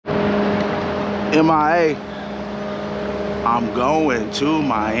MIA. I'm going to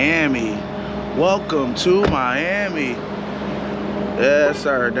Miami. Welcome to Miami. Yes,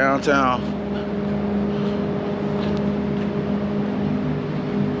 sir, downtown.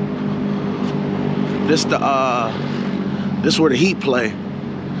 This where the Heat play.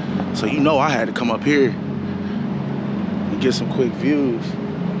 So you know I had to come up here and get some quick views.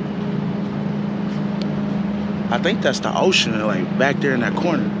 I think that's the ocean, like back there in that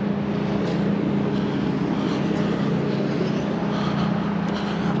corner.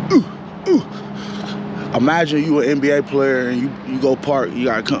 Imagine you an NBA player and you go park, you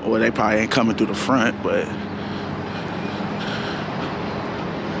gotta come, well, they probably ain't coming through the front, but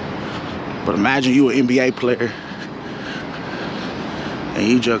imagine you an NBA player and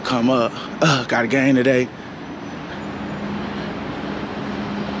you just come up, got a game today.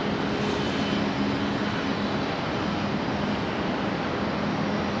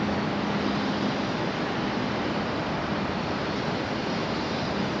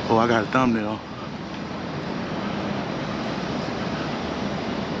 Oh, I got a thumbnail.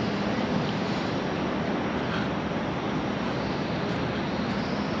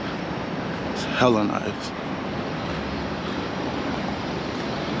 It's hella nice.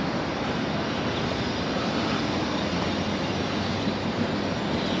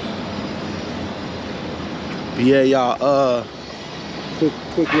 But yeah, y'all,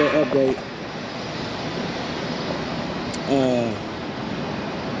 quick little update.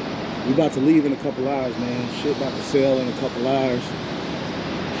 We about to leave in a couple hours, man. Shit about to sell in a couple hours.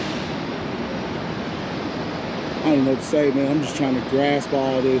 I don't even know what to say, man. I'm just trying to grasp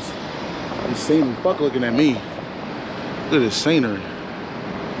all this scenery. Fuck looking at me. Look at this scenery.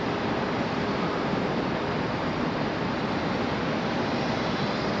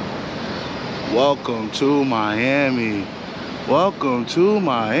 Welcome to Miami. Welcome to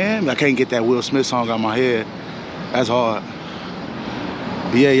Miami. I can't get that Will Smith song out of my head. That's hard.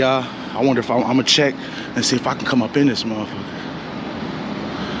 But yeah, y'all, I wonder if I'm gonna check and see if I can come up in this motherfucker.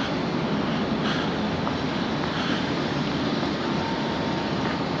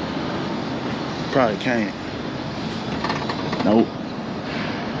 Probably can't. Nope.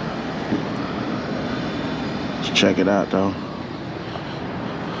 Let's check it out though.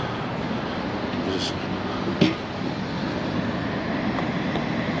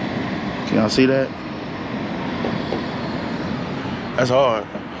 Can y'all see that? That's hard.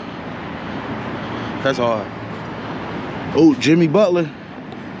 That's hard. Oh, Jimmy Butler.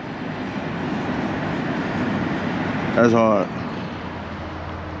 That's hard.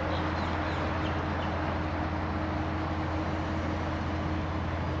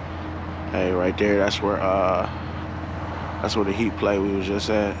 Hey, right there, that's where the Heat play we was just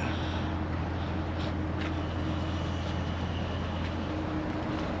at.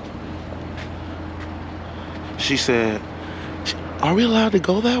 She said, "Are we allowed to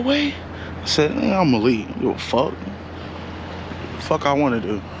go that way?" I said, "I'm gonna leave. You give a fuck. The fuck I wanna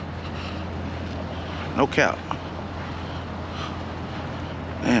do. No cap."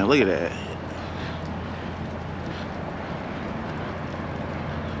 Man, look at that.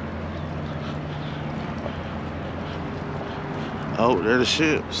 Oh, they're the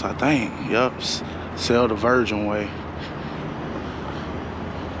ships, I think. Yup, sail the Virgin way.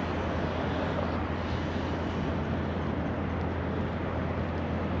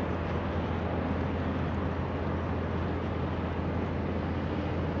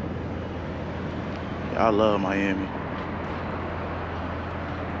 I love Miami.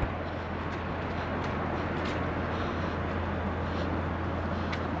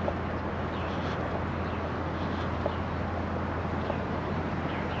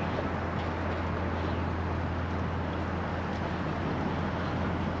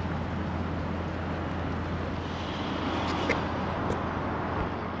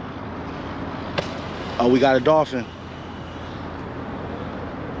 Oh, we got a dolphin.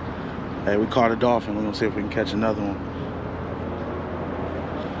 Hey, we caught a dolphin. We're gonna see if we can catch another one.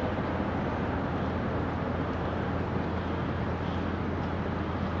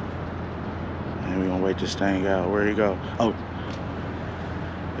 And we're gonna wait this thing out. Where'd he go? Oh,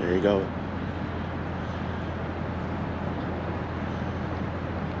 there you go.